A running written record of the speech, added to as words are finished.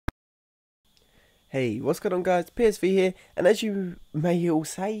Hey, what's going on guys? PSV here, and as you may all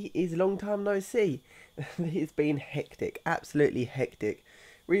say, is long time no see. It's been hectic, absolutely hectic.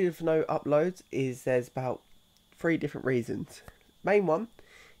 Reason for no uploads is there's about three different reasons. Main one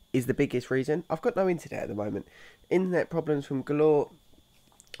is the biggest reason. I've got no internet at the moment. Internet problems from galore.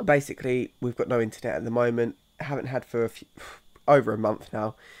 Basically, we've got no internet at the moment. Haven't had for over a month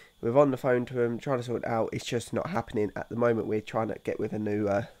now. We're on the phone to them, trying to sort it out. It's just not happening at the moment. We're trying to get with a new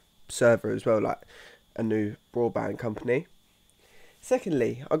server as well, like a new broadband company.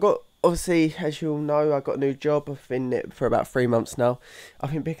 Secondly, I got, obviously, as you all know, I got a new job. I've been in it for about 3 months now.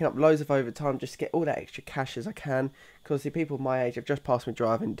 I've been picking up loads of overtime just to get all that extra cash as I can. Because the people my age have just passed my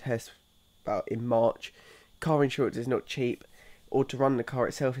driving test about in March. Car insurance is not cheap, or to run the car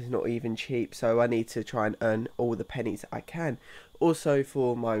itself is not even cheap. So I need to try and earn all the pennies I can. Also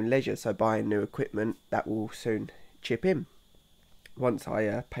for my own leisure, so buying new equipment that will soon chip in once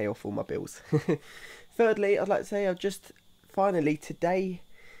I pay off all my bills. Thirdly, I'd like to say I've just finally today,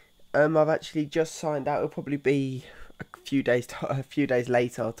 I've actually just signed out. It'll probably be a few days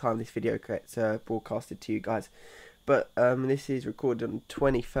later time this video gets broadcasted to you guys. But this is recorded on the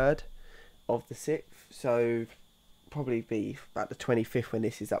 23rd of the 6th, so probably be about the 25th when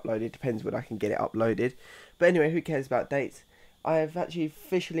this is uploaded. Depends when I can get it uploaded. But anyway, who cares about dates? I have actually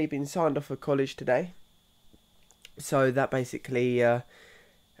officially been signed off of college today. So that basically,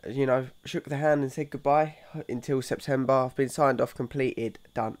 shook the hand and said goodbye until September. I've been signed off, completed,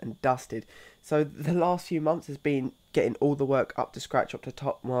 done and dusted. So the last few months has been getting all the work up to scratch, up to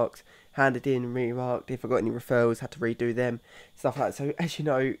top marks, handed in, remarked. If I got any referrals, had to redo them, stuff like that. So as you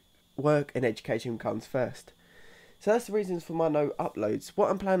know, work and education comes first. So that's the reasons for my no uploads.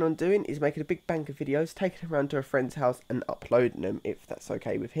 What I'm planning on doing is making a big bank of videos, taking them around to a friend's house and uploading them, if that's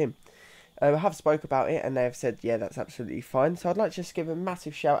okay with him. I have spoke about it and they have said, yeah, that's absolutely fine. So I'd like to just give a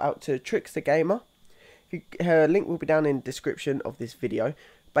massive shout out to Trickster Gamer. Her link will be down in the description of this video.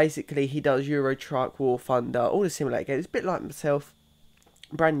 Basically, he does Euro Truck, War Thunder, all the simulator games. It's a bit like myself,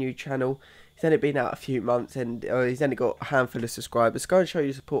 brand new channel. He's only been out a few months and he's only got a handful of subscribers. Go and show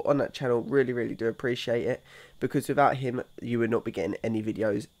your support on that channel. Really, really do appreciate it. Because without him, you would not be getting any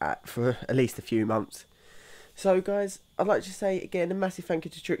videos for at least a few months. So guys, I'd like to say again a massive thank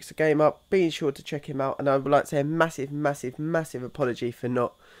you to Trickster Gamer, being sure to check him out, and I would like to say a massive, massive, massive apology for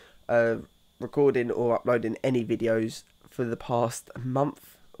not recording or uploading any videos for the past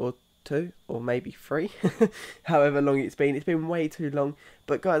month or two, or maybe 3, however long it's been way too long.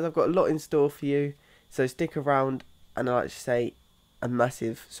 But guys, I've got a lot in store for you, so stick around, and I'd like to say a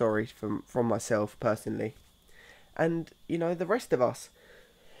massive sorry from myself personally, and the rest of us.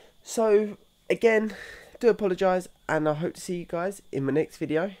 So again, do apologise, and I hope to see you guys in my next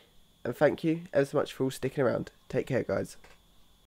video, and thank you ever so much for all sticking around. Take care guys.